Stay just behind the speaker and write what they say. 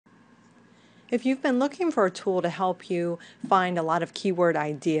If you've been looking for a tool to help you find a lot of keyword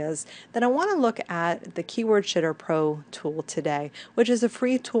ideas, then I want to look at the Keyword Shitter Pro tool today, which is a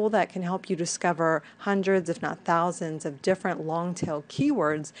free tool that can help you discover hundreds, if not thousands, of different long-tail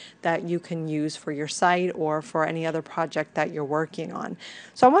keywords that you can use for your site or for any other project that you're working on.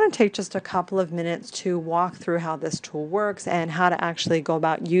 So I want to take just a couple of minutes to walk through how this tool works and how to actually go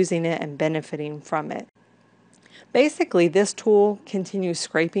about using it and benefiting from it. Basically, this tool continues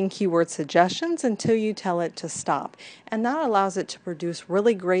scraping keyword suggestions until you tell it to stop, and that allows it to produce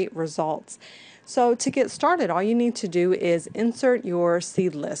really great results. So to get started, all you need to do is insert your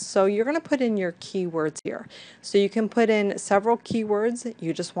seed list. So you're going to put in your keywords here. So you can put in several keywords.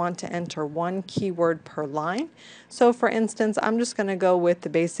 You just want to enter one keyword per line. So for instance, I'm just going to go with the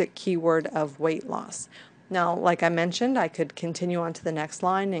basic keyword of weight loss. Now, like I mentioned, I could continue on to the next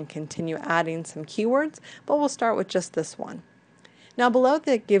line and continue adding some keywords, but we'll start with just this one. Now below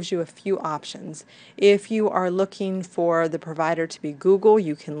that gives you a few options. If you are looking for the provider to be Google,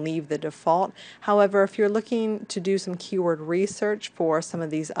 you can leave the default. However, if you're looking to do some keyword research for some of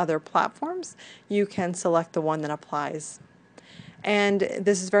these other platforms, you can select the one that applies. And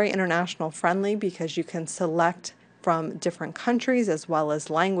this is very international friendly because you can select from different countries as well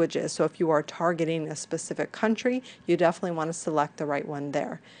as languages. So if you are targeting a specific country, you definitely want to select the right one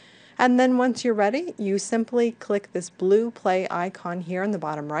there. And then once you're ready, you simply click this blue play icon here in the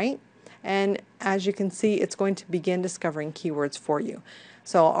bottom right. And as you can see, it's going to begin discovering keywords for you.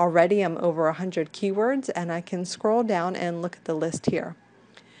 So already I'm over 100 keywords, and I can scroll down and look at the list here.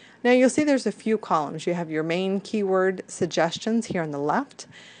 Now you'll see there's a few columns. You have your main keyword suggestions here on the left.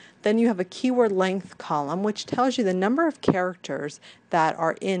 Then you have a keyword length column, which tells you the number of characters that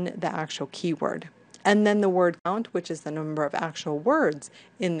are in the actual keyword. And then the word count, which is the number of actual words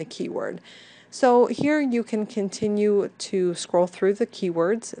in the keyword. So here you can continue to scroll through the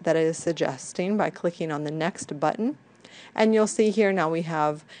keywords that it is suggesting by clicking on the next button. And you'll see here now we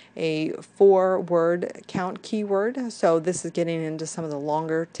have a 4-word count keyword. So this is getting into some of the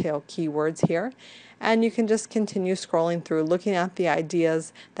longer tail keywords here. And you can just continue scrolling through, looking at the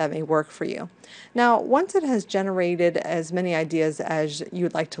ideas that may work for you. Now, once it has generated as many ideas as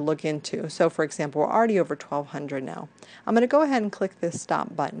you'd like to look into, so for example, we're already over 1,200 now, I'm going to go ahead and click this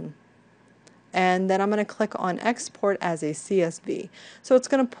stop button. And then I'm going to click on export as a CSV. So it's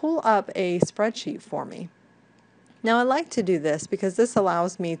going to pull up a spreadsheet for me. Now I like to do this because this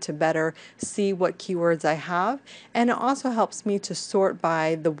allows me to better see what keywords I have, and it also helps me to sort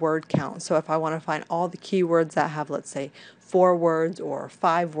by the word count. So if I want to find all the keywords that have, let's say, 4 words or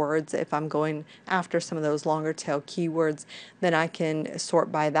 5 words, if I'm going after some of those longer tail keywords, then I can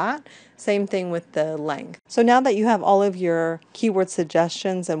sort by that. Same thing with the length. So now that you have all of your keyword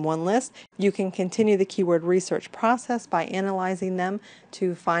suggestions in one list, you can continue the keyword research process by analyzing them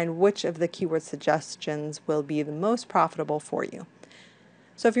to find which of the keyword suggestions will be the most profitable for you.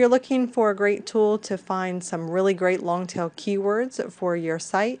 So if you're looking for a great tool to find some really great long tail keywords for your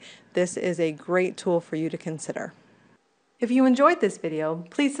site, this is a great tool for you to consider. If you enjoyed this video,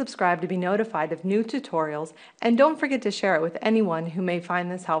 please subscribe to be notified of new tutorials, and don't forget to share it with anyone who may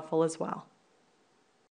find this helpful as well.